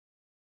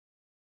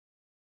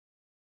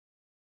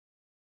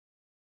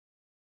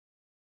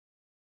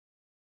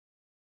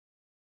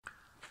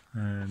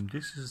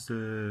This is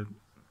the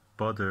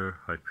Baader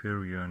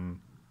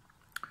Hyperion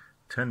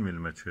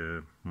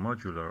 10mm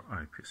modular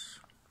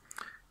eyepiece.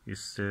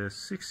 It's a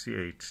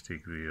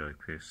 68-degree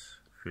eyepiece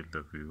field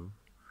of view.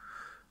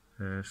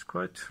 It's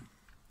quite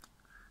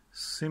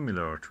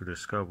similar to the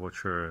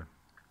Skywatcher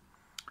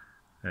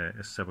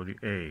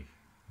SWA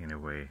in a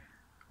way,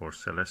 or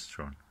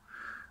Celestron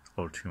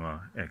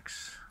Ultima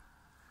X.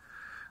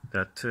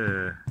 That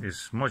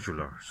is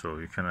modular, so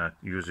you can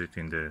use it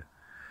in the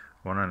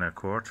 1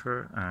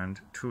 1/4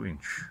 and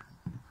 2-inch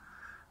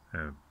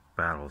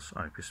barrels,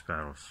 eyepiece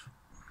barrels.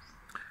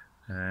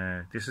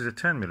 This is a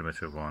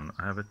 10mm one.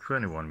 I have a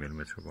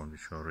 21mm one,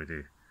 which I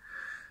already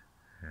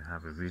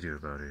have a video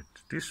about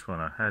it. This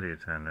one I had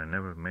it and I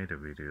never made a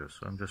video,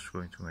 so I'm just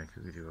going to make a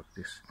video of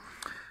this.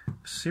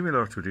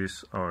 Similar to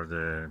this are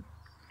the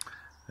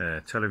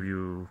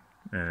Teleview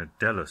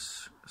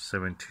Delos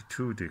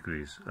 72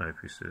 degrees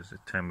eyepieces, a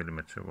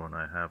 10mm one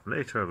I have.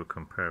 Later I will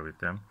compare with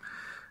them.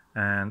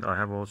 And I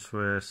have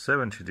also a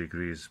 70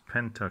 degrees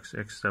Pentax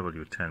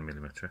XW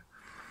 10mm.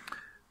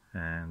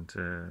 And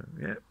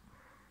yeah,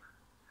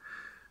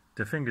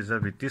 the thing is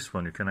that with this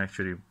one you can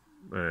actually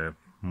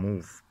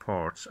move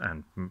parts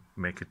and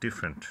make a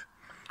different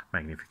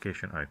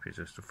magnification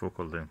eyepieces. The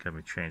focal length can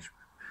be changed,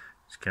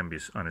 it can be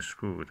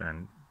unscrewed,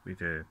 and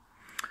with a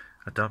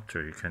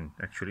adapter you can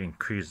actually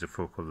increase the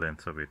focal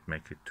length of it,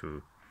 make it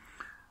to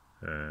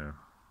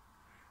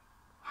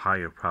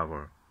higher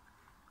power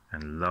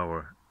and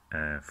lower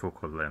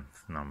focal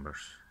length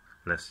numbers,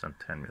 less than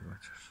 10mm.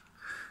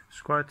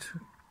 It's quite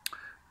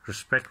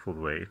respectful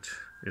weight.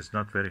 It's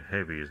not very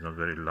heavy, it's not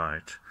very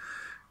light.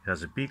 It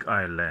has a big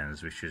eye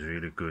lens, which is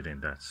really good in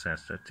that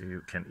sense that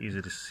you can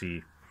easily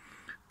see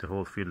the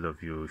whole field of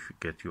view if you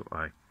get your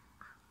eye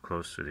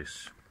close to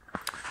this.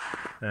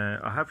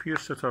 I have here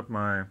set up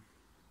my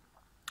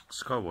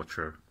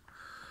Skywatcher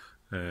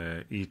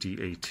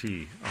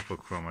ED80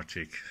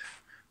 Apochromatic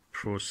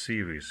Pro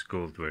Series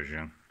Gold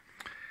version.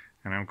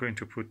 And I'm going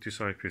to put this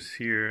eyepiece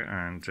here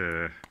and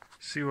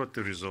see what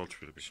the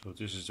result will be. So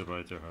this is the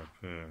Baader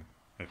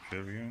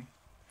Hyperion,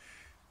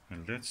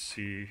 and let's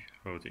see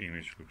how the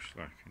image looks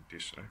like in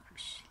this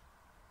eyepiece.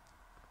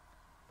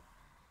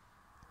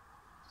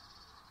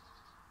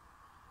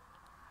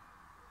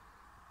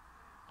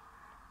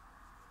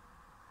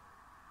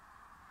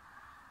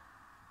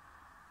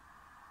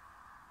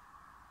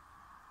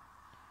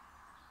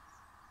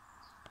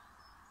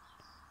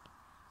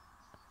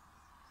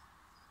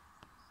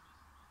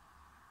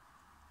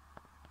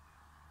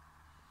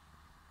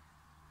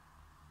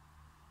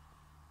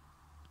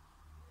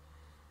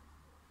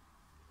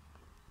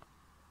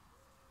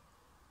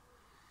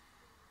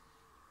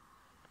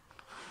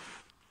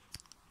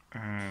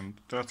 And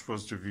that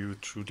was the view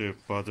through the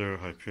Baader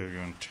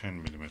Hyperion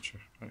 10mm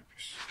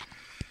eyepiece.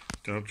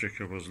 The object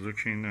I was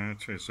looking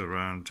at is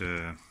around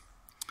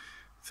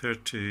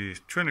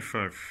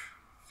 25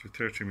 to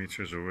 30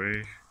 meters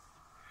away.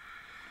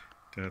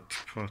 That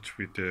pot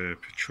with the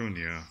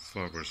petunia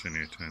flowers in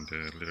it and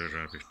the little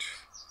rabbit.